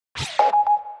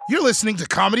You're listening to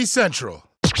Comedy Central.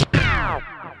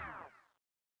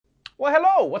 Well,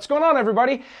 hello. What's going on,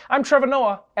 everybody? I'm Trevor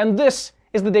Noah, and this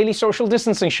is the Daily Social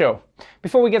Distancing Show.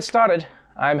 Before we get started,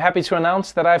 I'm happy to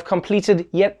announce that I've completed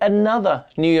yet another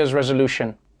New Year's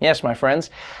resolution. Yes, my friends,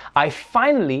 I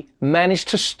finally managed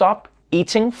to stop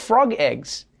eating frog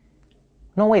eggs.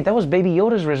 No, wait, that was Baby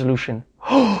Yoda's resolution.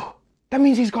 Oh, that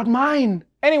means he's got mine.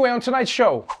 Anyway, on tonight's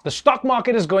show, the stock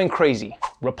market is going crazy,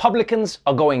 Republicans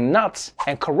are going nuts,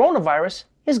 and coronavirus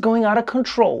is going out of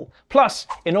control. Plus,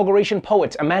 inauguration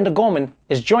poet Amanda Gorman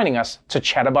is joining us to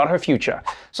chat about her future.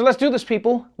 So let's do this,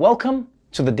 people. Welcome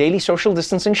to the Daily Social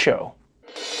Distancing Show.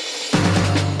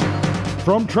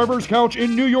 From Trevor's couch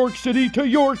in New York City to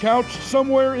your couch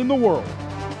somewhere in the world,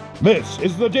 this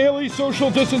is the Daily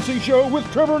Social Distancing Show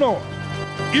with Trevor Noah.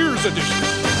 Ears Edition.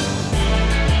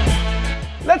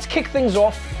 Let's kick things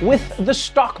off with the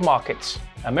stock markets,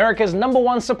 America's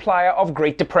 #1 supplier of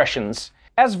Great Depressions.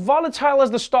 As volatile as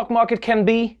the stock market can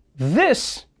be,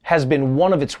 this has been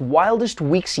one of its wildest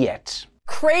weeks yet.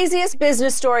 Craziest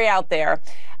business story out there.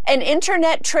 An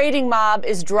internet trading mob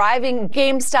is driving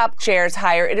GameStop shares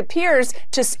higher. It appears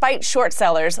to spite short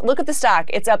sellers. Look at the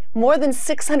stock. It's up more than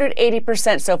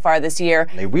 680% so far this year.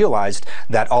 They realized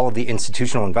that all of the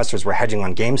institutional investors were hedging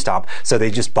on GameStop, so they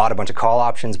just bought a bunch of call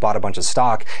options, bought a bunch of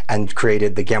stock, and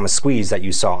created the gamma squeeze that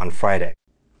you saw on Friday.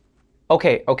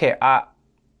 Okay, I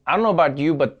don't know about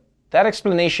you, but that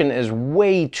explanation is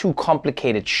way too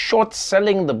complicated. Short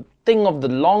selling, the thing of the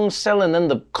long sell, and then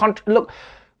the look.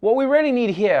 What we really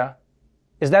need here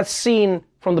is that scene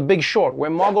from The Big Short where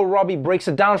Margot Robbie breaks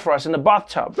it down for us in the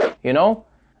bathtub, you know?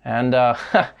 And I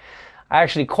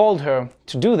actually called her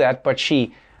to do that, but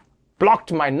she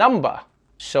blocked my number.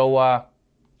 So I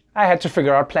had to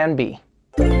figure out plan B.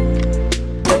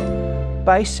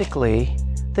 Basically,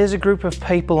 there's a group of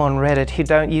people on Reddit who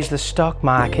don't use the stock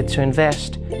market to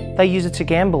invest. They use it to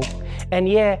gamble. And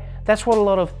yeah, that's what a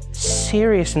lot of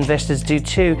serious investors do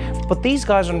too, but these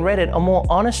guys on Reddit are more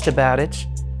honest about it,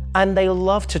 and they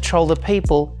love to troll the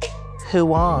people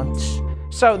who aren't.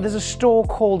 So there's a store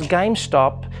called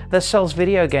GameStop that sells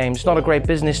video games. Not a great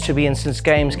business to be in since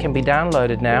games can be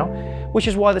downloaded now, which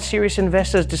is why the serious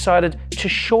investors decided to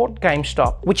short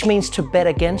GameStop, which means to bet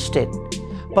against it.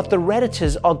 But the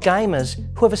Redditors are gamers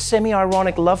who have a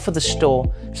semi-ironic love for the store,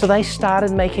 so they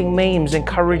started making memes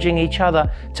encouraging each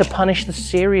other to punish the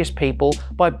serious people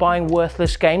by buying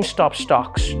worthless GameStop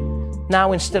stocks.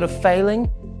 Now, instead of failing,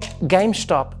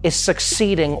 GameStop is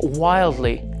succeeding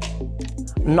wildly.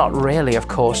 Not really, of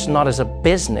course, not as a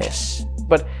business,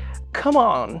 but come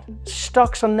on,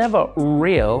 stocks are never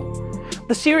real.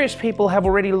 The serious people have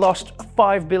already lost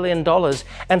 $5 billion,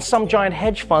 and some giant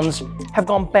hedge funds have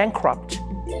gone bankrupt.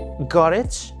 Got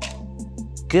it?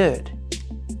 Good.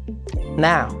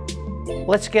 Now,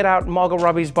 let's get out Margot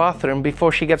Robbie's bathroom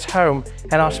before she gets home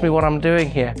and asks me what I'm doing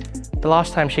here. The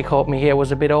last time she caught me here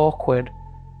was a bit awkward.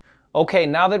 Okay,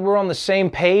 now that we're on the same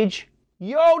page,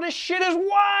 yo, this shit is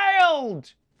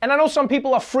wild! And I know some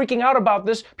people are freaking out about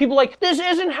this. People are like, this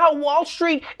isn't how Wall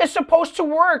Street is supposed to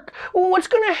work. What's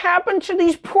gonna happen to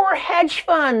these poor hedge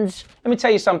funds? Let me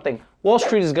tell you something. Wall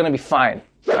Street is gonna be fine,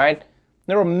 all right?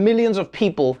 There are millions of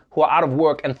people who are out of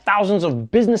work and thousands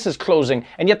of businesses closing,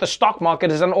 and yet the stock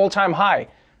market is at an all-time high.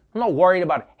 I'm not worried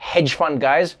about hedge fund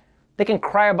guys. They can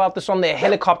cry about this on their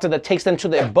helicopter that takes them to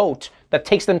their boat, that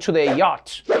takes them to their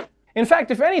yacht. In fact,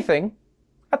 if anything,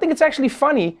 I think it's actually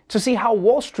funny to see how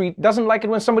Wall Street doesn't like it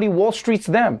when somebody Wall Streets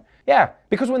them. Yeah,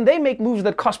 because when they make moves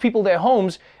that cost people their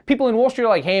homes, people in Wall Street are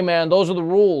like, hey man, those are the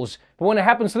rules. But when it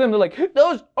happens to them, they're like,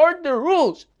 those aren't the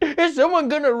rules. Is someone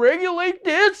gonna regulate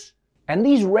this? And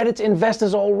these Reddit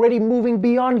investors are already moving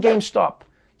beyond GameStop.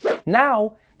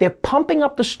 Now, they're pumping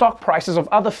up the stock prices of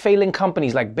other failing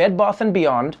companies like Bed Bath &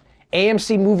 Beyond,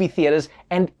 AMC movie theaters,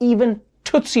 and even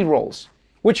Tootsie Rolls.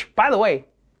 Which, by the way,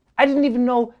 I didn't even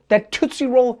know that Tootsie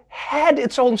Roll had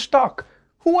its own stock.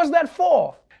 Who was that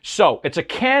for? So, it's a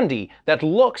candy that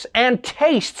looks and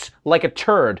tastes like a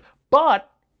turd,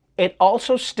 but it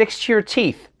also sticks to your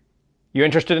teeth. You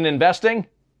interested in investing?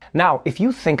 Now, if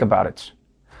you think about it,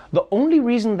 the only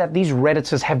reason that these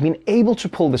Redditors have been able to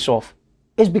pull this off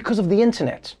is because of the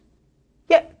internet.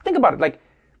 Yeah, think about it, like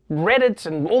Reddit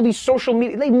and all these social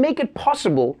media, they make it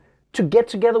possible to get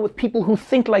together with people who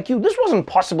think like you. This wasn't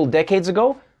possible decades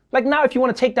ago. Like now, if you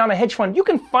want to take down a hedge fund, you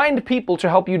can find people to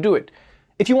help you do it.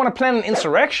 If you want to plan an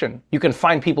insurrection, you can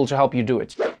find people to help you do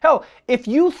it. Hell, if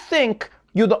you think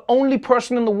you're the only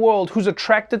person in the world who's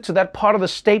attracted to that part of the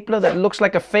stapler that looks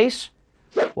like a face,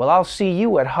 well, I'll see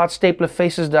you at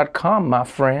hotstaplerfaces.com, my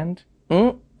friend.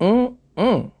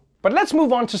 But let's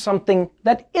move on to something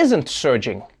that isn't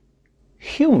surging.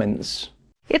 Humans.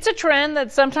 It's a trend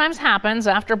that sometimes happens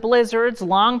after blizzards,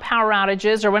 long power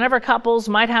outages, or whenever couples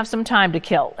might have some time to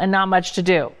kill and not much to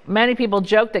do. Many people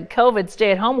joke that COVID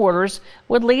stay-at-home orders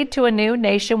would lead to a new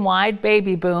nationwide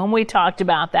baby boom. We talked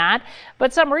about that.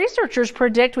 But some researchers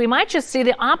predict we might just see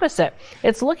the opposite.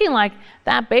 It's looking like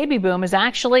that baby boom is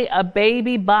actually a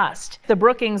baby bust. The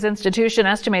Brookings Institution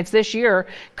estimates this year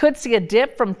could see a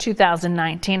dip from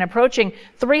 2019, approaching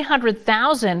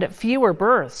 300,000 fewer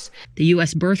births. The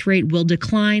U.S. birth rate will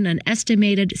decline an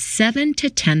estimated 7 to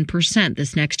 10%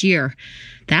 this next year.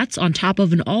 That's on top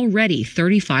of an already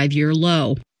 35-year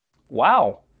low.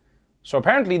 Wow. So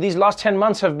apparently these last 10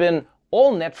 months have been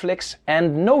all Netflix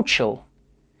and no chill.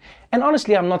 And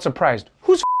honestly, I'm not surprised.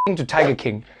 Who's to Tiger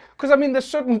King? Because, I mean, there's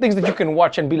certain things that you can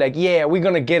watch and be like, yeah, we're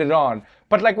going to get it on.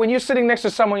 But like when you're sitting next to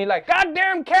someone, you're like,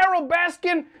 goddamn Carol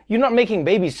Baskin, you're not making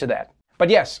babies to that. But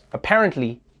yes,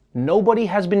 apparently, nobody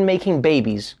has been making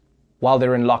babies while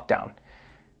they're in lockdown.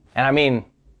 And I mean,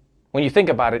 when you think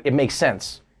about it, it makes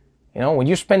sense. You know, when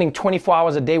you're spending 24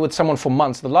 hours a day with someone for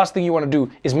months, the last thing you want to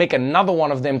do is make another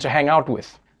one of them to hang out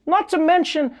with. Not to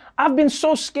mention, I've been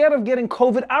so scared of getting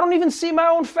COVID, I don't even see my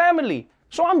own family.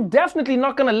 So I'm definitely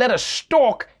not going to let a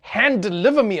stork hand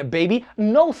deliver me a baby.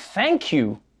 No, thank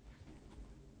you.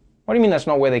 What do you mean that's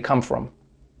not where they come from?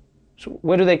 So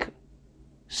where do they...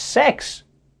 Sex.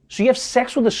 So you have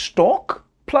sex with a stork?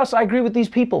 Plus, I agree with these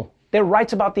people. They're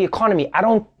right about the economy. I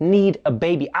don't need a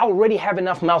baby. I already have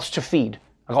enough mouths to feed.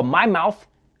 I got my mouth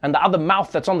and the other mouth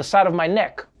that's on the side of my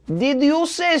neck. Did you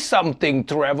say something,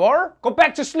 Trevor? Go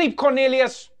back to sleep,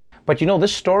 Cornelius. But you know,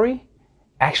 this story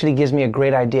actually gives me a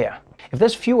great idea. If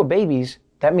there's fewer babies,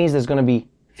 that means there's going to be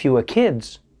fewer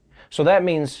kids. So that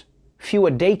means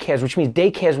fewer daycares, which means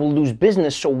daycares will lose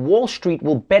business. So Wall Street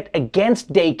will bet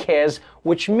against daycares,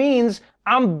 which means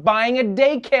I'm buying a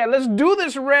daycare. Let's do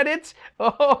this, Reddit.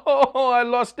 Oh, I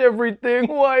lost everything.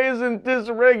 Why isn't this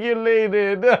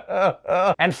regulated?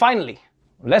 And finally,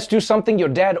 let's do something your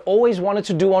dad always wanted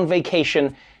to do on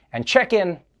vacation and check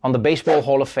in on the Baseball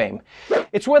Hall of Fame.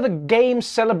 It's where the game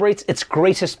celebrates its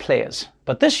greatest players.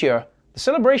 But this year, the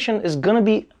celebration is going to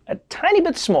be a tiny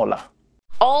bit smaller.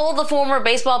 All the former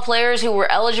baseball players who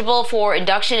were eligible for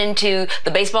induction into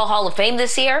the Baseball Hall of Fame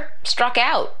this year struck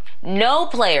out. No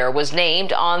player was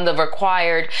named on the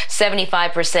required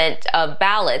 75% of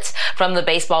ballots from the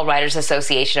Baseball Writers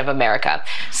Association of America.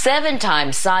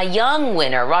 7-time Cy Young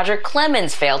winner Roger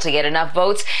Clemens failed to get enough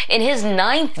votes in his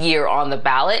 9th year on the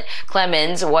ballot.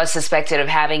 Clemens was suspected of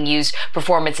having used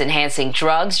performance-enhancing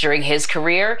drugs during his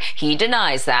career. He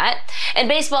denies that. And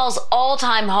baseball's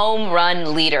all-time home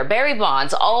run leader Barry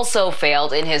Bonds also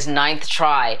failed in his 9th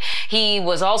try. He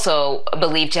was also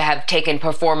believed to have taken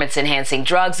performance-enhancing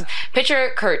drugs.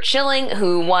 Pitcher Curt Schilling,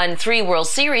 who won 3 World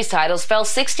Series titles, fell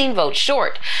 16 votes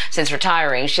short. Since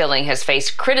retiring, Schilling has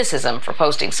faced criticism for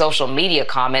posting social media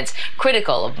comments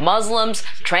critical of Muslims,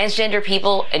 transgender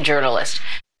people, and journalists.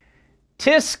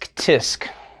 Tisk, tisk.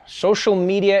 Social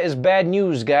media is bad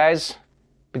news, guys.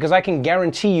 Because I can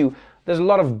guarantee you there's a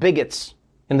lot of bigots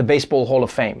in the Baseball Hall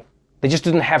of Fame. They just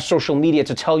didn't have social media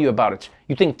to tell you about it.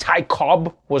 You think Ty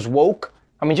Cobb was woke?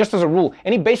 I mean, just as a rule,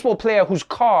 any baseball player whose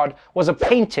card was a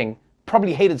painting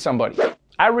probably hated somebody.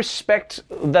 I respect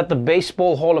that the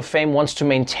Baseball Hall of Fame wants to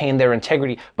maintain their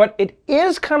integrity, but it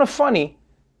is kind of funny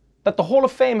that the Hall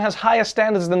of Fame has higher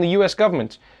standards than the US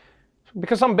government.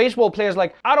 Because some baseball players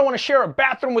like, I don't want to share a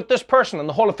bathroom with this person, and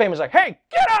the Hall of Fame is like, hey,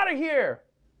 get out of here!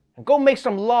 And go make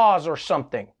some laws or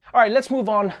something. All right, let's move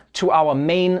on to our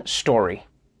main story.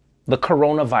 The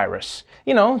coronavirus.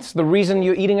 You know, it's the reason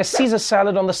you're eating a Caesar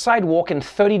salad on the sidewalk in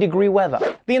 30-degree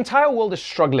weather. The entire world is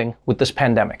struggling with this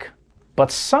pandemic,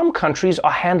 but some countries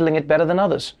are handling it better than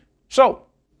others. So,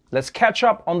 let's catch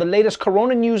up on the latest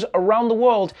corona news around the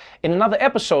world in another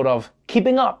episode of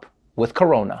Keeping Up with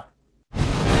Corona.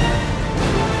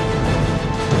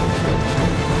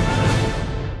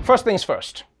 First things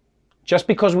first. Just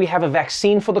because we have a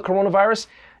vaccine for the coronavirus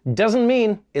doesn't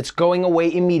mean it's going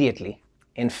away immediately.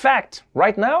 In fact,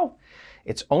 right now,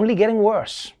 it's only getting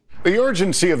worse. The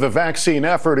urgency of the vaccine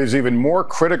effort is even more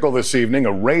critical this evening,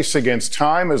 a race against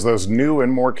time as those new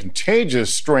and more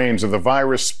contagious strains of the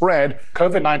virus spread.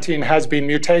 COVID-19 has been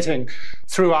mutating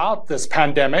throughout this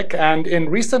pandemic, and in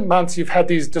recent months you've had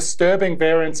these disturbing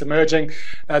variants emerging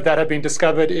that have been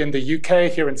discovered in the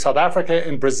UK, here in South Africa,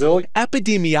 in Brazil.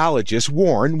 Epidemiologists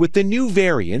warn with the new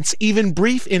variants, even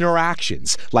brief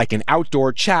interactions like an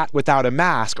outdoor chat without a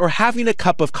mask or having a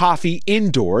cup of coffee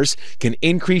indoors can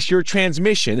increase your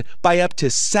transmission by up to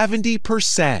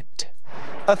 70%.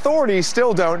 Authorities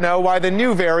still don't know why the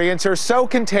new variants are so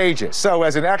contagious. So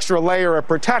as an extra layer of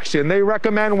protection, they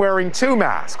recommend wearing 2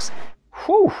 masks.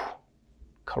 Whew.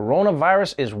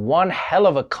 Coronavirus is one hell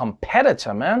of a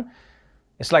competitor, man.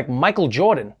 It's like Michael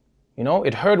Jordan. You know,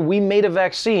 it heard we made a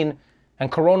vaccine and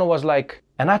Corona was like,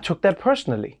 and I took that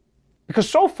personally. Because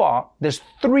so far, there's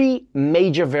 3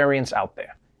 major variants out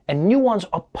there and new ones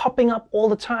are popping up all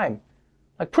the time.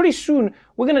 Like pretty soon,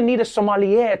 we're gonna need a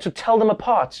sommelier to tell them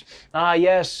apart. Ah,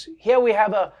 yes, here we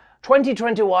have a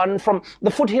 2021 from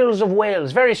the foothills of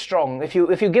Wales, very strong. If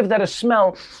you give that a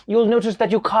smell, you'll notice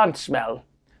that you can't smell.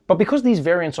 But because these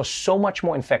variants are so much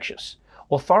more infectious,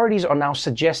 authorities are now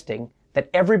suggesting that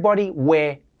everybody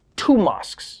wear 2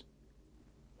 masks,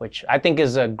 which I think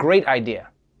is a great idea,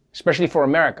 especially for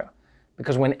America.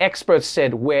 Because when experts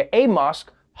said wear a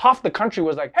mask, half the country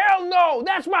was like, hell no,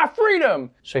 that's my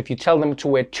freedom. So if you tell them to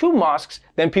wear 2 masks,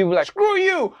 then people are like, screw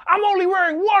you, I'm only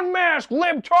wearing 1 mask,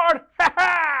 libtard, ha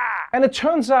ha! And it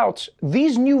turns out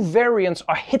these new variants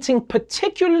are hitting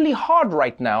particularly hard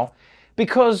right now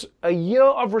because a year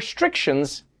of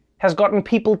restrictions has gotten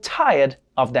people tired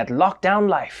of that lockdown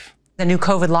life. The new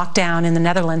COVID lockdown in the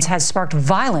Netherlands has sparked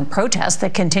violent protests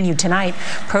that continue tonight.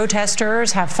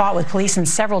 Protesters have fought with police in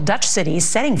several Dutch cities,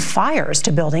 setting fires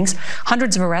to buildings.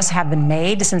 Hundreds of arrests have been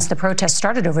made since the protests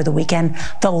started over the weekend.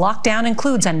 The lockdown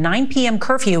includes a 9 p.m.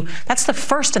 curfew. That's the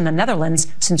first in the Netherlands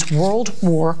since World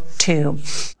War II. All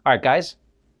right, guys,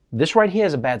 this right here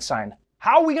is a bad sign.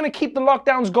 How are we going to keep the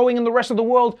lockdowns going in the rest of the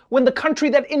world when the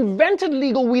country that invented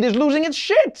legal weed is losing its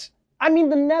shit? I mean,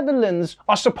 the Netherlands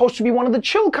are supposed to be one of the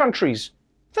chill countries.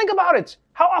 Think about it.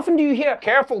 How often do you hear,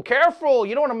 careful, careful,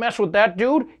 you don't want to mess with that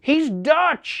dude. He's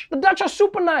Dutch. The Dutch are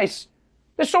super nice.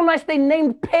 They're so nice they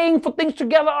named paying for things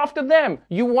together after them.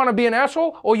 You want to be an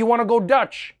asshole or you want to go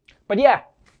Dutch? But yeah,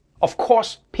 of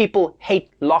course, people hate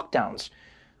lockdowns.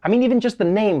 I mean, even just the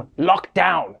name,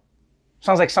 lockdown,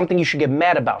 sounds like something you should get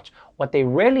mad about. What they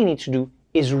really need to do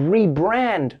is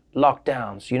rebrand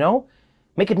lockdowns, you know?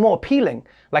 Make it more appealing,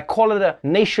 like call it a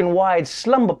nationwide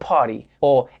slumber party,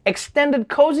 or extended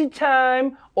cozy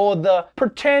time, or the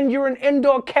pretend you're an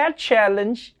indoor cat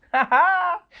challenge.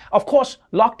 Of course,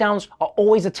 lockdowns are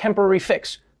always a temporary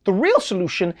fix. The real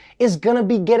solution is gonna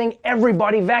be getting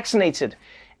everybody vaccinated.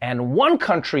 And one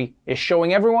country is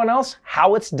showing everyone else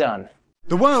how it's done.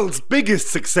 The world's biggest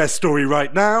success story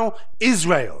right now,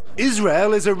 Israel.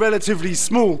 Israel is a relatively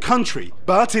small country,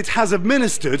 but it has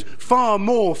administered far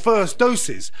more first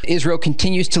doses. Israel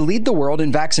continues to lead the world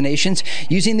in vaccinations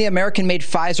using the American-made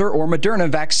Pfizer or Moderna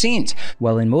vaccines.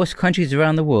 While in most countries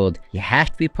around the world, you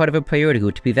have to be part of a priority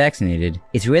group to be vaccinated,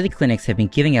 Israeli clinics have been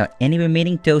giving out any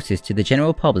remaining doses to the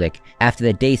general public after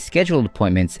the day's scheduled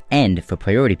appointments end for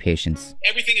priority patients.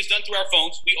 Everything is done through our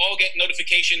phones. We all get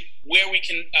notification where we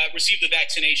can receive the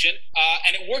vaccination,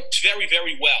 and it worked very,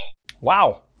 very well.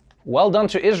 Wow. Well done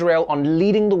to Israel on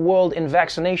leading the world in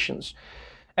vaccinations.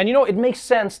 And you know, it makes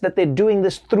sense that they're doing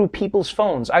this through people's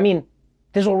phones. I mean,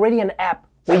 there's already an app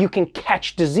where you can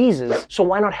catch diseases, so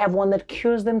why not have one that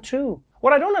cures them too?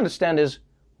 What I don't understand is,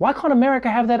 why can't America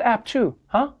have that app too,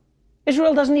 huh?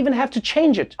 Israel doesn't even have to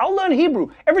change it. I'll learn Hebrew.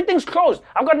 Everything's closed.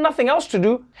 I've got nothing else to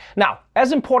do. Now,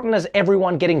 as important as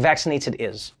everyone getting vaccinated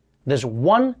is, there's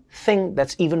one thing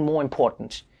that's even more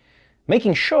important.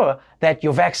 Making sure that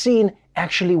your vaccine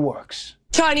actually works.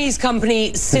 Chinese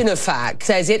company Sinovac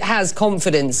says it has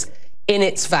confidence in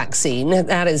its vaccine.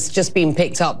 That has just been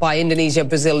picked up by Indonesia,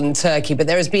 Brazil and Turkey, but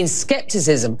there has been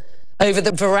skepticism over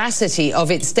the veracity of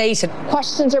its data.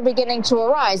 Questions are beginning to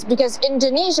arise because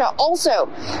Indonesia also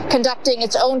conducting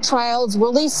its own trials,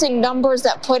 releasing numbers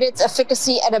that put its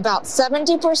efficacy at about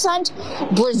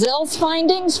 70%. Brazil's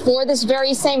findings for this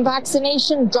very same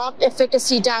vaccination dropped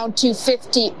efficacy down to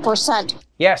 50%.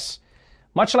 Yes,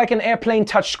 much like an airplane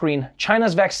touchscreen,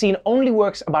 China's vaccine only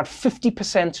works about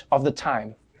 50% of the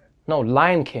time. No,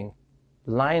 Lion King,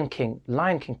 Lion King,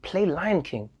 Lion King, play Lion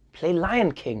King, play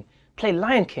Lion King, play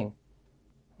Lion King.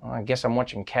 Well, I guess I'm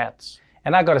watching Cats.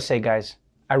 And I gotta say, guys,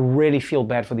 I really feel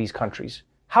bad for these countries.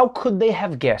 How could they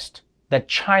have guessed that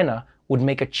China would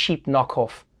make a cheap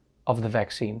knockoff of the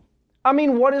vaccine? I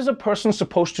mean, what is a person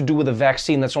supposed to do with a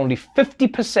vaccine that's only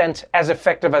 50% as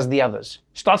effective as the others?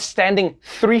 Start standing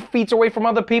 3 feet away from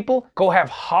other people? Go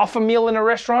have half a meal in a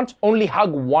restaurant? Only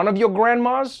hug one of your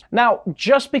grandmas? Now,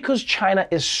 just because China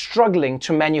is struggling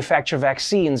to manufacture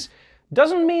vaccines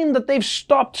doesn't mean that they've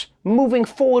stopped moving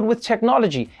forward with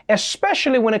technology,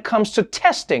 especially when it comes to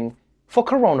testing for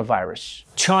coronavirus.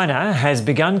 China has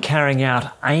begun carrying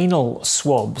out anal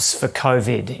swabs for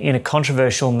COVID in a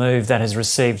controversial move that has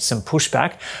received some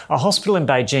pushback. A hospital in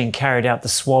Beijing carried out the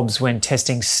swabs when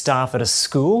testing staff at a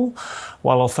school,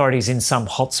 while authorities in some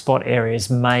hotspot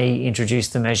areas may introduce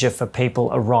the measure for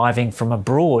people arriving from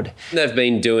abroad. They've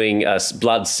been doing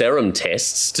blood serum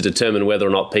tests to determine whether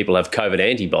or not people have COVID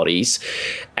antibodies.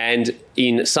 And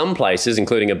in some places,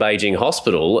 including a Beijing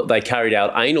hospital, they carried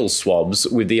out anal swabs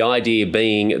with the idea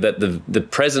being that the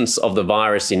presence of the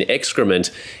virus in excrement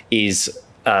is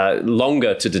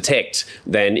longer to detect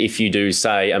than if you do,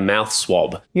 say, a mouth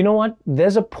swab. You know what?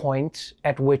 There's a point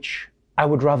at which I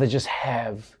would rather just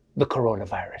have the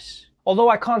coronavirus. Although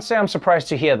I can't say I'm surprised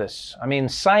to hear this. I mean,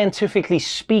 scientifically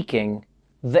speaking,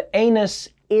 the anus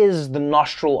is the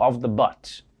nostril of the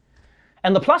butt.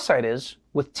 And the plus side is,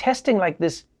 with testing like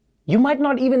this, you might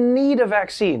not even need a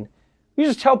vaccine. You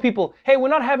just tell people, hey, we're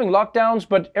not having lockdowns,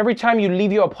 but every time you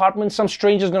leave your apartment, some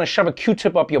stranger's gonna shove a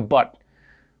Q-tip up your butt.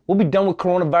 We'll be done with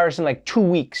coronavirus in like 2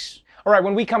 weeks. All right,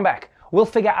 when we come back, we'll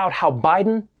figure out how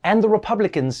Biden and the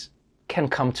Republicans can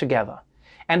come together.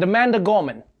 And Amanda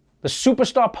Gorman, the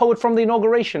superstar poet from the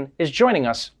inauguration, is joining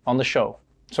us on the show.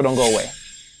 So don't go away.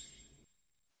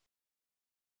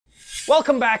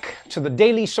 Welcome back to the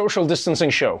Daily Social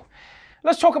Distancing Show.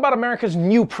 Let's talk about America's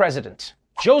new president,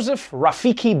 Joseph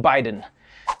Rafiki Biden.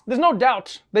 There's no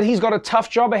doubt that he's got a tough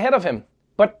job ahead of him.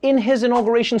 But in his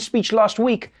inauguration speech last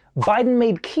week, Biden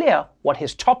made clear what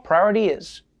his top priority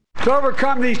is. To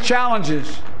overcome these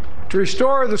challenges, to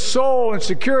restore the soul and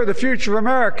secure the future of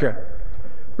America,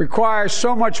 requires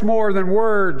so much more than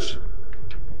words.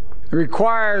 It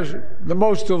requires the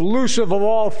most elusive of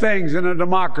all things in a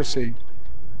democracy.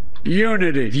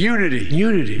 Unity. Unity.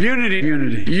 Unity. Unity.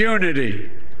 Unity.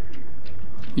 Unity.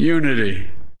 Unity.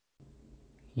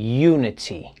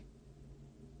 Unity.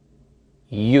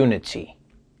 Unity.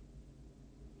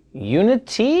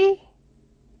 Unity?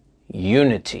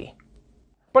 Unity.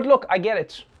 But look, I get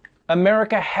it.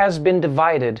 America has been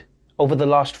divided over the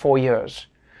last 4 years.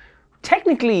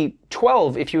 Technically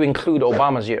 12 if you include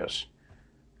Obama's years.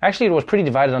 Actually, it was pretty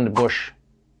divided under Bush.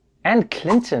 And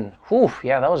Clinton. Whew,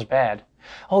 yeah, that was bad.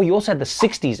 Oh, you also had the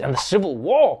 60s and the Civil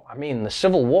War. The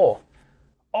Civil War.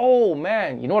 Oh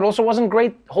man, you know what also wasn't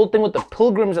great? The whole thing with the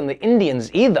Pilgrims and the Indians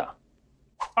either.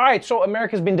 All right, so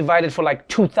America's been divided for like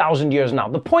 2,000 years now.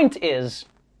 The point is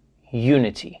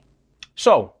unity.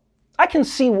 So, I can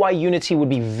see why unity would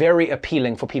be very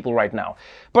appealing for people right now.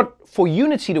 But for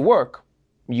unity to work,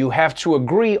 you have to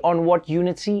agree on what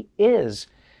unity is.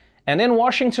 And in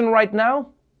Washington right now,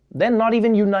 they're not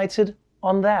even united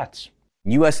on that.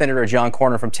 U.S. Senator John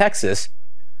Cornyn from Texas,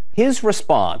 his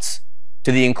response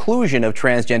to the inclusion of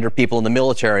transgender people in the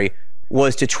military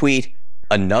was to tweet,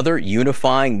 "Another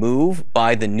unifying move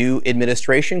by the new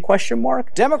administration, ?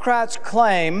 Democrats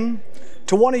claim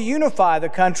to want to unify the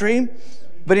country,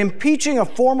 but impeaching a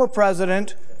former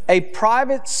president, a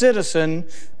private citizen,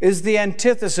 is the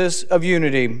antithesis of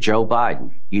unity. Joe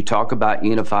Biden, you talk about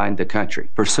unifying the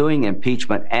country. Pursuing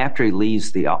impeachment after he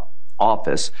leaves the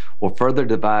office will further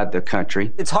divide the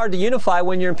country. It's hard to unify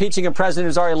when you're impeaching a president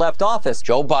who's already left office.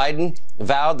 Joe Biden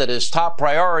vowed that his top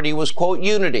priority was, quote,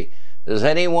 unity. Does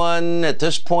anyone at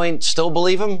this point still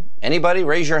believe him? Anybody?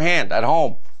 Raise your hand at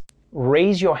home.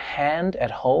 Raise your hand at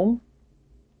home?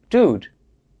 Dude,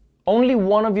 only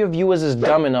one of your viewers is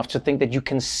dumb enough to think that you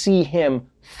can see him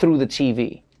through the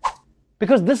TV.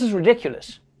 Because this is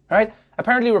ridiculous, right?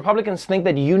 Apparently Republicans think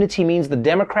that unity means the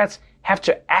Democrats have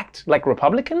to act like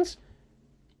Republicans.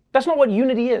 That's not what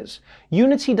unity is.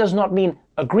 Unity does not mean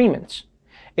agreement.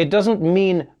 It doesn't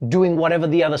mean doing whatever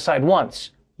the other side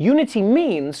wants. Unity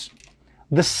means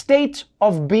the state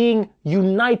of being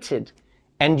united.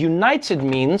 And united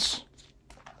means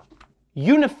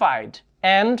unified.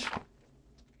 And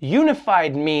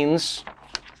unified means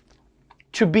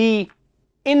to be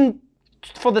in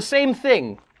for the same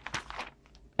thing.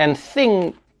 And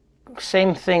same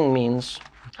thing means,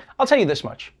 I'll tell you this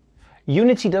much.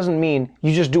 Unity doesn't mean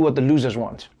you just do what the losers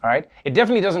want, all right? It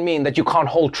definitely doesn't mean that you can't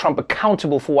hold Trump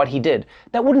accountable for what he did.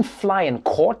 That wouldn't fly in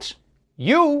court.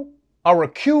 You are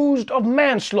accused of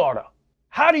manslaughter.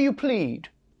 How do you plead?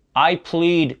 I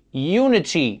plead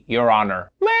unity, Your Honor.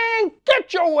 Man,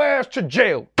 get your ass to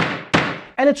jail.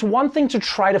 And it's one thing to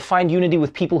try to find unity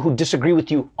with people who disagree with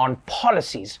you on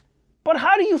policies. But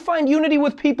how do you find unity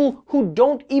with people who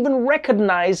don't even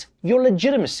recognize your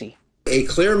legitimacy? A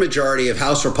clear majority of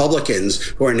House Republicans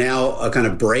who are now kind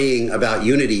of braying about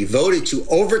unity voted to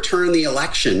overturn the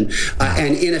election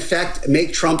and in effect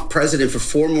make Trump president for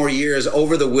 4 more years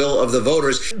over the will of the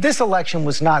voters. This election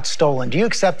was not stolen. Do you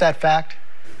accept that fact?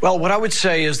 Well, what I would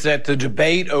say is that the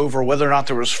debate over whether or not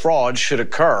there was fraud should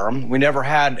occur. We never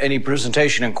had any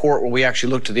presentation in court where we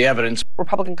actually looked at the evidence.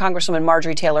 Republican Congresswoman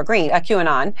Marjorie Taylor Greene, a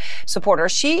QAnon supporter,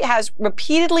 she has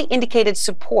repeatedly indicated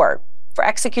support for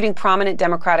executing prominent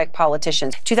Democratic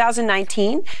politicians.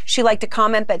 2019, she liked a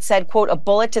comment that said, quote, a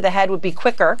bullet to the head would be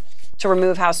quicker to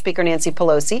remove House Speaker Nancy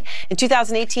Pelosi. In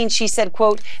 2018, she said,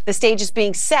 quote, the stage is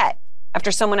being set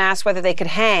after someone asked whether they could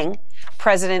hang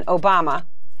President Obama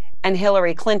and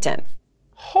Hillary Clinton.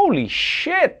 Holy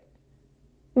shit!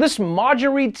 This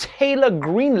Marjorie Taylor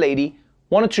Greene lady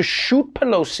wanted to shoot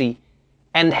Pelosi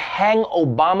and hang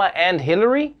Obama and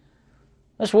Hillary?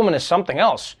 This woman is something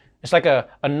else. It's like a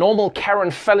normal Karen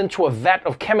fell into a vat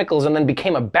of chemicals and then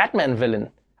became a Batman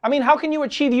villain. I mean, how can you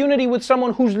achieve unity with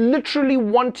someone who's literally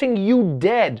wanting you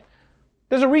dead?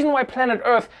 There's a reason why planet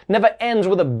Earth never ends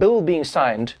with a bill being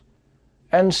signed.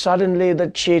 And suddenly the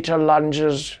cheetah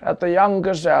lunges at the young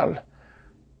gazelle,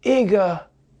 eager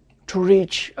to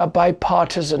reach a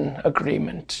bipartisan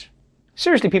agreement.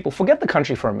 Seriously, people, forget the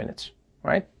country for a minute,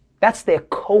 right? That's their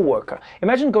coworker.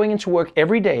 Imagine going into work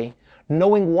every day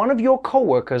knowing one of your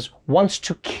coworkers wants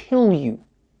to kill you.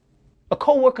 A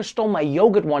coworker stole my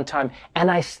yogurt one time and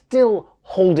I still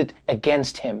hold it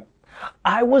against him.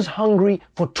 I was hungry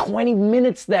for 20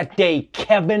 minutes that day,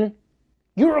 Kevin.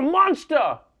 You're a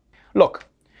monster! Look,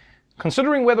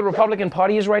 considering where the Republican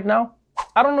Party is right now,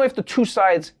 I don't know if the two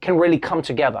sides can really come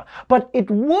together, but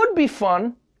it would be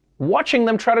fun watching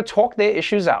them try to talk their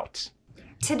issues out.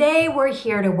 Today, we're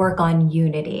here to work on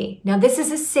unity. Now, this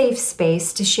is a safe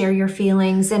space to share your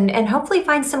feelings and hopefully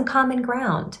find some common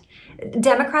ground.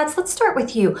 Democrats, let's start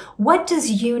with you. What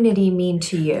does unity mean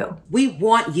to you? We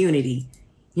want unity.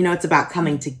 You know, it's about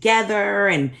coming together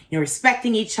and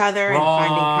respecting each other and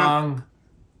finding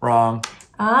Wrong.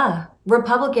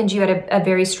 Republicans, you had a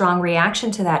very strong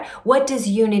reaction to that. What does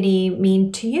unity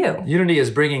mean to you? Unity is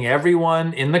bringing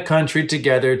everyone in the country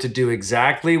together to do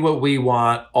exactly what we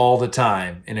want all the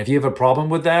time. And if you have a problem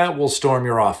with that, we'll storm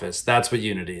your office. That's what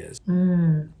unity is.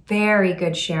 Very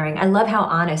good sharing. I love how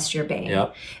honest you're being.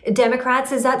 Yep.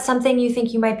 Democrats, is that something you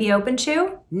think you might be open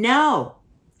to? No.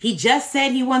 He just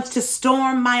said he wants to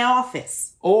storm my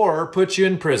office. Or put you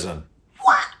in prison.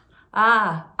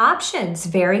 Options.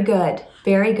 Very good.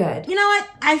 Very good. You know what?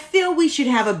 I feel we should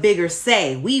have a bigger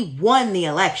say. We won the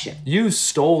election. You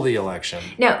stole the election.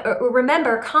 Now,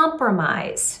 remember,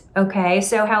 compromise. Okay,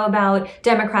 so how about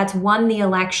Democrats won the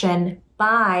election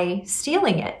by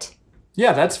stealing it?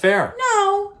 Yeah, that's fair.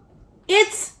 No,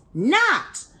 it's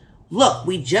not. Look,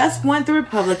 we just want the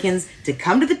Republicans to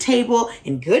come to the table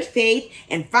in good faith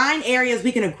and find areas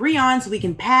we can agree on so we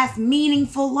can pass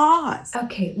meaningful laws.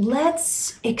 Okay,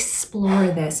 let's explore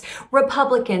this.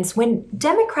 Republicans, when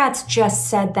Democrats just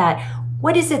said that,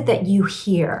 what is it that you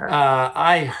hear?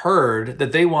 I heard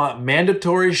that they want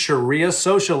mandatory Sharia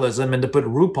socialism and to put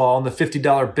RuPaul on the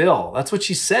 $50 bill. That's what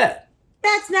she said.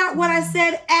 That's not what I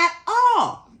said at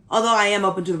all. Although I am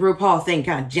open to the RuPaul thing,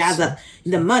 kind of jazz up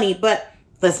the money. But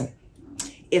listen,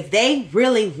 if they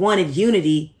really wanted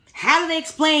unity, how do they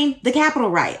explain the Capitol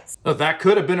riots? Well, that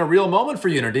could have been a real moment for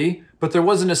unity, but there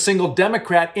wasn't a single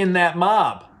Democrat in that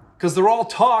mob. Because they're all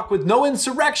talk with no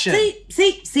insurrection.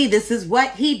 See, this is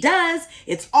what he does.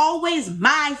 It's always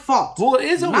my fault. Well, it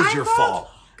is always your fault.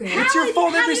 It's your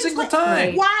fault every single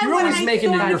time. Why You're always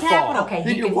making it your fault. Okay,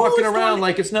 then you're walking around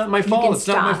like it's not my fault. It's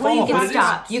not my fault. You can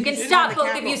stop. You can stop,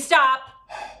 both of you. Stop.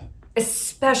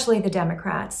 Especially the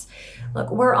Democrats. Look,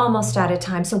 we're almost out of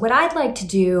time. So what I'd like to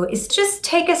do is just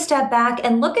take a step back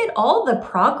and look at all the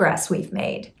progress we've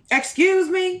made. Excuse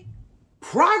me?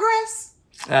 Progress?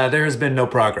 There has been no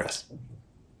progress.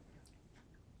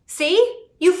 See?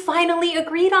 You finally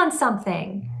agreed on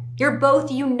something. You're both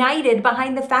united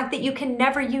behind the fact that you can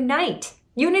never unite.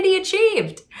 Unity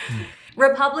achieved.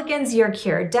 Republicans, you're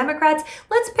cured. Democrats,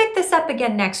 let's pick this up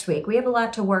again next week. We have a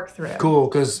lot to work through. Cool,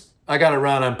 because I got to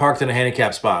run. I'm parked in a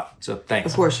handicap spot, so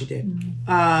thanks. Of course you did.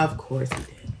 Of course you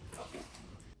did.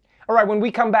 All right, when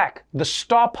we come back, the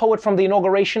star poet from the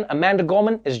inauguration, Amanda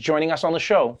Gorman, is joining us on the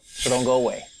show, so don't go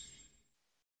away.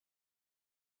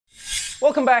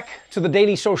 Welcome back to the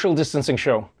Daily Social Distancing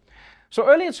Show. So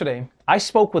earlier today, I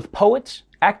spoke with poet,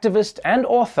 activist, and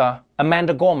author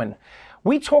Amanda Gorman.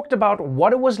 We talked about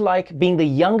what it was like being the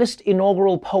youngest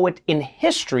inaugural poet in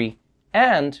history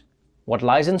and what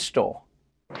lies in store.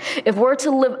 If we're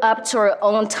to live up to our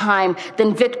own time,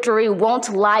 then victory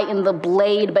won't lie in the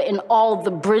blade, but in all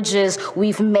the bridges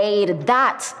we've made.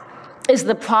 That is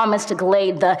the promise to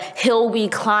glade the hill we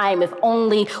climb if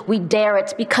only we dare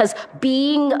it, because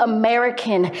being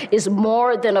American is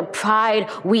more than a pride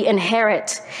we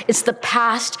inherit. It's the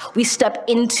past we step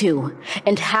into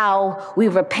and how we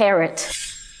repair it.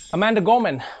 Amanda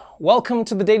Gorman, welcome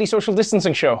to the Daily Social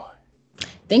Distancing Show.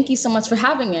 Thank you so much for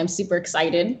having me. I'm super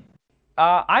excited.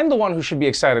 I'm the one who should be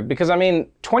excited because,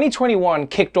 2021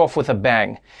 kicked off with a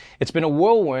bang. It's been a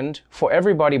whirlwind for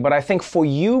everybody, but I think for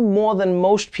you more than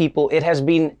most people, it has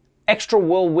been extra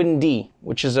whirlwindy,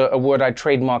 which is a word I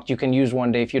trademarked. You can use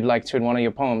one day if you'd like to in one of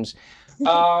your poems.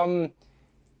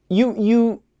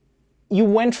 You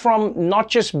went from not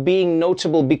just being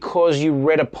notable because you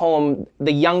read a poem,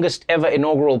 the youngest ever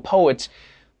inaugural poet,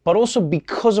 but also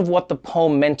because of what the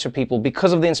poem meant to people,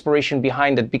 because of the inspiration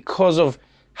behind it, because of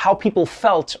how people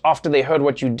felt after they heard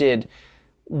what you did.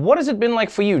 What has it been like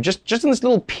for you? Just in this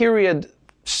little period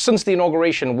since the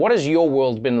inauguration, what has your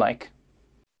world been like?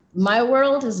 My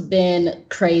world has been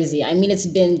crazy. It's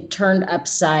been turned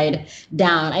upside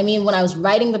down. When I was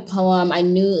writing the poem, I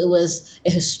knew it was a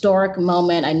historic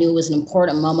moment. I knew it was an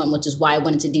important moment, which is why I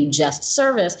wanted to do just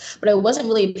service. But I wasn't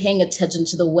really paying attention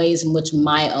to the ways in which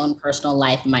my own personal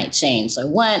life might change.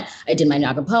 So I did my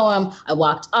inaugural poem, I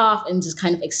walked off and just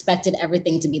kind of expected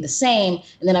everything to be the same.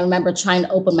 And then I remember trying to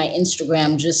open my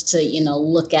Instagram just to,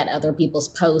 look at other people's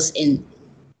posts, and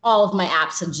all of my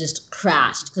apps had just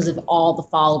crashed because of all the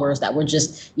followers that were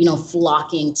just,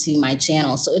 flocking to my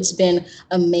channel. So it's been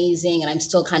amazing, and I'm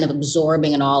still kind of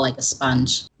absorbing it all like a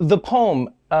sponge. The poem,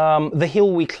 The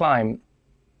Hill We Climb,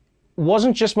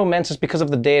 wasn't just momentous because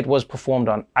of the day it was performed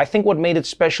on. I think what made it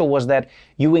special was that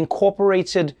you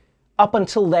incorporated, up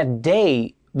until that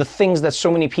day, the things that so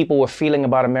many people were feeling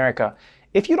about America.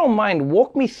 If you don't mind,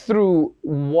 walk me through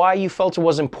why you felt it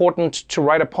was important to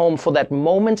write a poem for that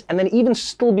moment, and then even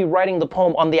still be writing the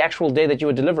poem on the actual day that you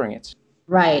were delivering it.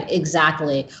 Right,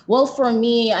 exactly. Well, for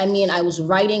me, I was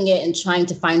writing it and trying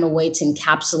to find a way to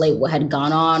encapsulate what had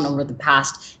gone on over the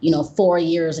past, 4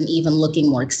 years, and even looking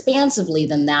more expansively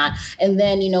than that. And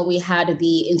then, we had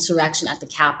the insurrection at the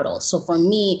Capitol. So for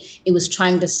me, it was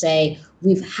trying to say,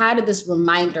 we've had this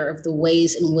reminder of the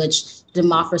ways in which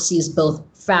democracy is both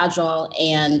fragile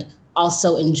and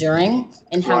also enduring,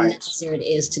 and how necessary it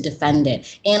is to defend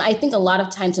it. And I think a lot of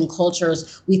times in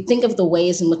cultures, we think of the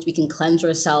ways in which we can cleanse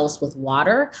ourselves with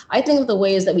water. I think of the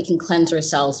ways that we can cleanse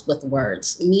ourselves with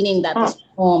words, meaning that this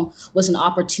poem was an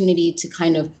opportunity to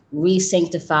kind of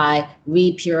re-sanctify,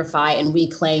 re-purify, and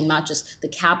reclaim not just the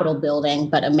Capitol building,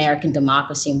 but American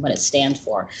democracy and what it stands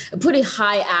for. A pretty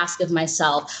high ask of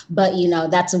myself, but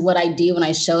that's what I do when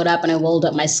I showed up and I rolled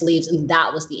up my sleeves, and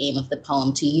that was the aim of the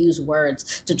poem, to use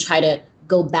words to try to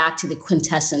go back to the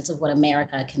quintessence of what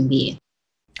America can be.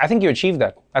 I think you achieved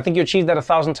that. I think you achieved that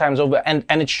 1,000 times over, and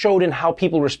it showed in how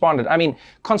people responded.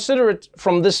 Consider it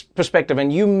from this perspective,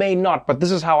 and you may not, but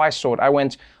this is how I saw it. I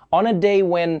went on a day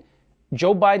when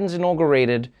Joe Biden's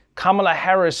inaugurated, Kamala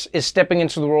Harris is stepping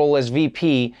into the role as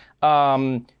VP,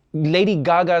 Lady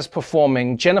Gaga's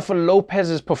performing, Jennifer Lopez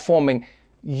is performing.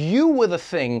 You were the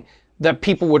thing that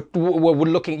people were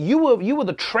looking. You were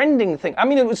the trending thing.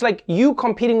 It was like you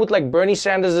competing with like Bernie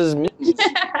Sanders'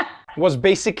 was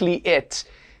basically it.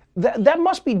 That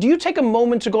must be, do you take a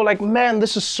moment to go like, man,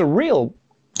 this is surreal?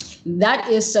 That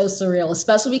is so surreal,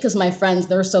 especially because my friends,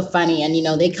 they're so funny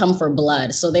and, they come for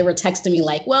blood. So they were texting me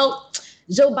like, well,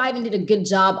 Joe Biden did a good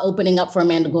job opening up for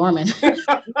Amanda Gorman.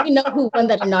 We know who won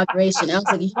that inauguration. And I was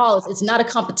like, y'all, it's not a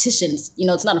competition. It's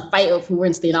not a fight of who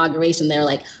wins the inauguration. They're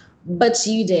like, but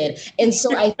you did. And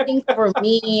so I think for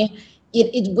me,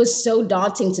 it was so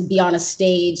daunting to be on a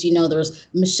stage. There's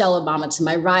Michelle Obama to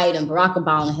my right and Barack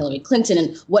Obama and Hillary Clinton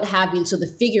and what have you. And so the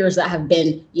figures that have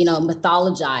been,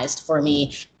 mythologized for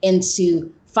me, and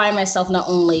to find myself not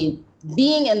only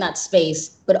being in that space,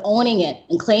 but owning it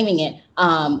and claiming it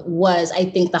was, I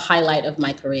think, the highlight of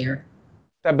my career.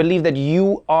 I believe that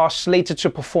you are slated to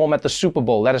perform at the Super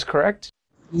Bowl. That is correct?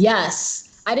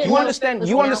 Yes. I didn't.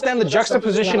 You understand the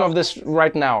juxtaposition of this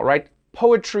right now, right?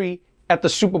 Poetry at the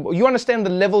Super Bowl. You understand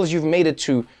the levels you've made it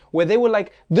to, where they were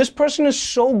like, this person is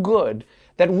so good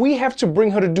that we have to bring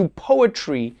her to do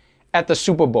poetry at the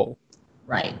Super Bowl.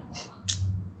 Right.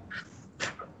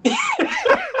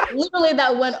 Literally,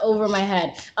 that went over my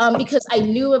head because I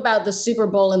knew about the Super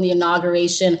Bowl and the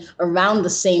inauguration around the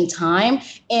same time.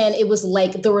 And it was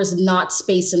like there was not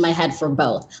space in my head for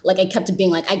both. Like I kept being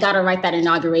like, I got to write that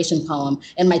inauguration poem.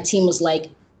 And my team was like,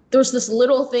 there's this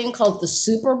little thing called the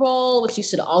Super Bowl, which you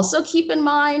should also keep in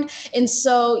mind. And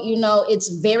so, it's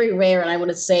very rare. And I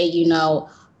would say,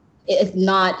 if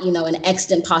not, an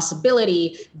extant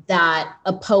possibility that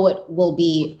a poet will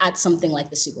be at something like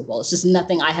the Super Bowl. It's just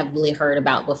nothing I have really heard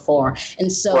about before.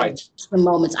 And so the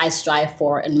moments I strive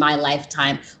for in my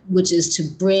lifetime, which is to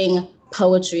bring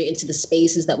poetry into the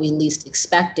spaces that we least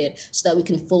expected so that we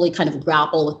can fully kind of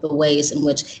grapple with the ways in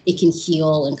which it can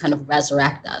heal and kind of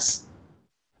resurrect us.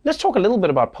 Let's talk a little bit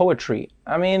about poetry.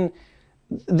 I mean,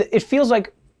 it feels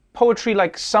like poetry,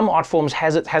 like some art forms,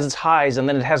 has its highs and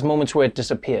then it has moments where it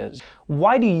disappears.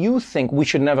 Why do you think we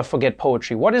should never forget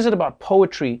poetry? What is it about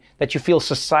poetry that you feel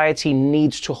society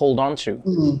needs to hold on to?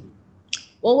 Mm-hmm.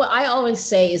 Well, what I always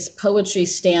say is poetry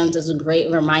stands as a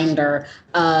great reminder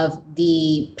of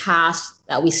the past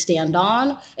that we stand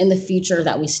on and the future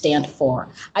that we stand for.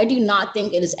 I do not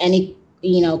think it is any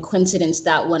coincidence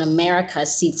that when America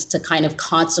seeks to kind of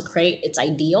consecrate its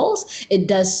ideals, it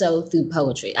does so through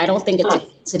poetry. I don't think it's a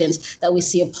coincidence that we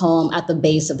see a poem at the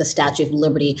base of the Statue of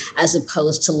Liberty as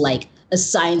opposed to like a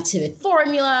scientific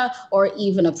formula or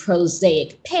even a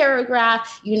prosaic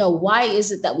paragraph. Why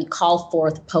is it that we call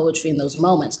forth poetry in those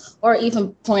moments? Or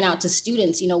even point out to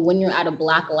students, when you're at a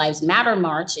Black Lives Matter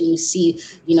march and you see,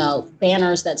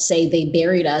 banners that say they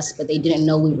buried us, but they didn't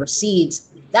know we were seeds.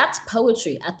 That's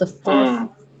poetry at the forefront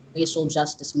of the racial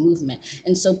justice movement.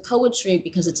 And so poetry,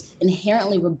 because it's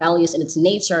inherently rebellious in its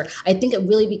nature, I think it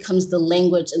really becomes the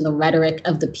language and the rhetoric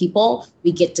of the people.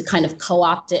 We get to kind of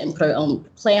co-opt it and put our own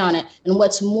play on it. And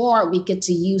what's more, we get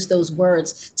to use those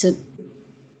words to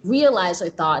realize our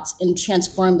thoughts and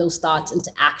transform those thoughts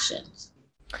into actions.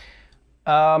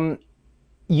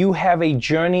 You have a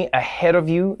journey ahead of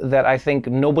you that I think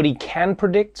nobody can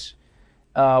predict.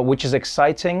 Which is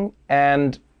exciting,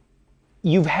 and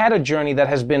you've had a journey that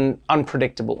has been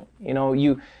unpredictable.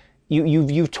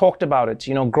 You've talked about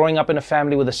it. Growing up in a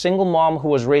family with a single mom who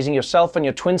was raising yourself and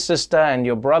your twin sister and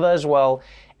your brother as well,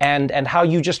 and how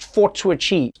you just fought to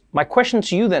achieve. My question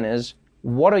to you then is,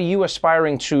 what are you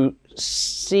aspiring to,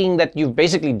 seeing that you've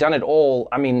basically done it all?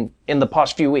 I mean, in the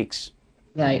past few weeks.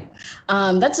 Right.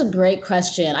 That's a great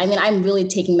question. I mean, I'm really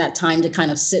taking that time to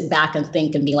kind of sit back and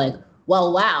think and be like,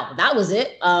 well, wow, that was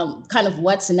it. Kind of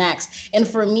what's next? And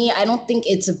for me, I don't think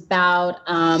it's about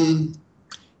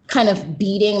kind of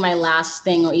beating my last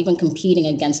thing or even competing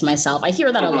against myself. I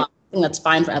hear that a lot. I think that's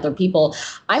fine for other people.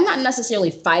 I'm not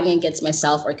necessarily fighting against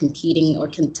myself or competing or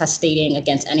contesting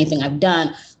against anything I've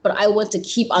done, but I want to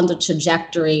keep on the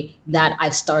trajectory that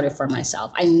I've started for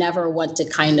myself. I never want to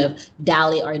kind of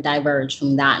dally or diverge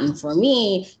from that. And for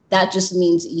me, that just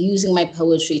means using my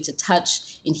poetry to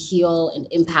touch and heal and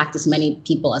impact as many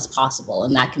people as possible.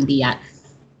 And that can be at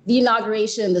the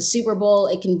inauguration, the Super Bowl.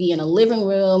 It can be in a living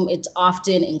room. It's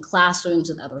often in classrooms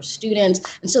with other students.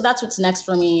 And so that's what's next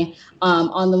for me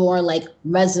on the more like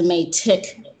resume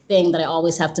tick thing that I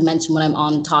always have to mention when I'm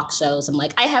on talk shows. I'm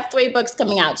like, I have 3 books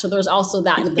coming out. So there's also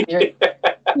that in the very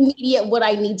immediate what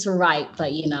I need to write.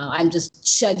 But, I'm just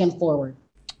chugging forward.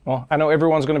 Well, I know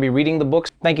everyone's going to be reading the books.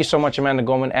 Thank you so much, Amanda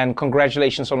Gorman, and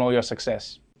congratulations on all your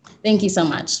success. Thank you so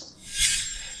much.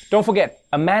 Don't forget,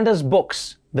 Amanda's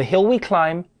books, The Hill We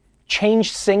Climb,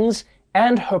 Change Sings,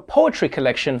 and her poetry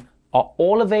collection are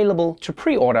all available to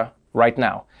pre-order right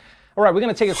now. All right, we're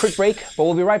going to take a quick break, but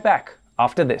we'll be right back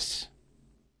after this.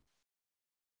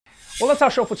 Well, that's our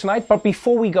show for tonight, but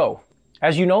before we go,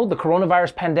 as you know, the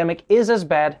coronavirus pandemic is as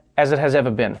bad as it has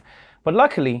ever been. But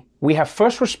luckily, we have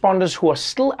first responders who are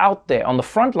still out there on the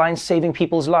front lines saving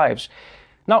people's lives.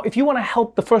 Now, if you want to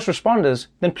help the first responders,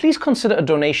 then please consider a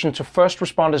donation to First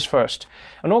Responders First,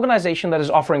 an organization that is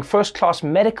offering first-class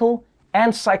medical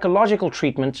and psychological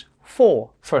treatment for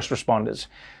first responders.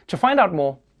 To find out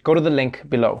more, go to the link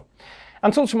below.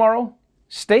 Until tomorrow,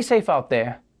 stay safe out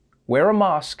there, wear a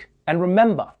mask, and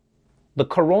remember, the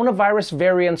coronavirus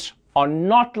variants are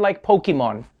not like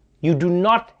Pokemon. You do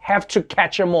not have to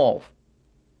catch them all.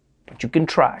 But you can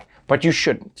try, but you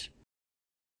shouldn't.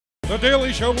 The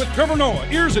Daily Show with Trevor Noah,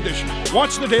 Ears Edition.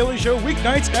 Watch The Daily Show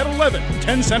weeknights at 11,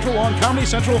 10 Central on Comedy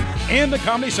Central and the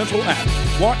Comedy Central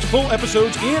app. Watch full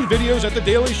episodes and videos at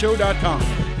thedailyshow.com.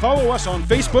 Follow us on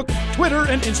Facebook, Twitter,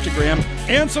 and Instagram,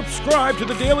 and subscribe to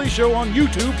The Daily Show on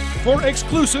YouTube for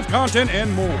exclusive content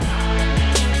and more.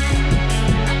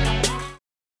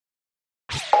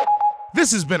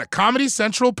 This has been a Comedy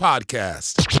Central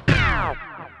podcast.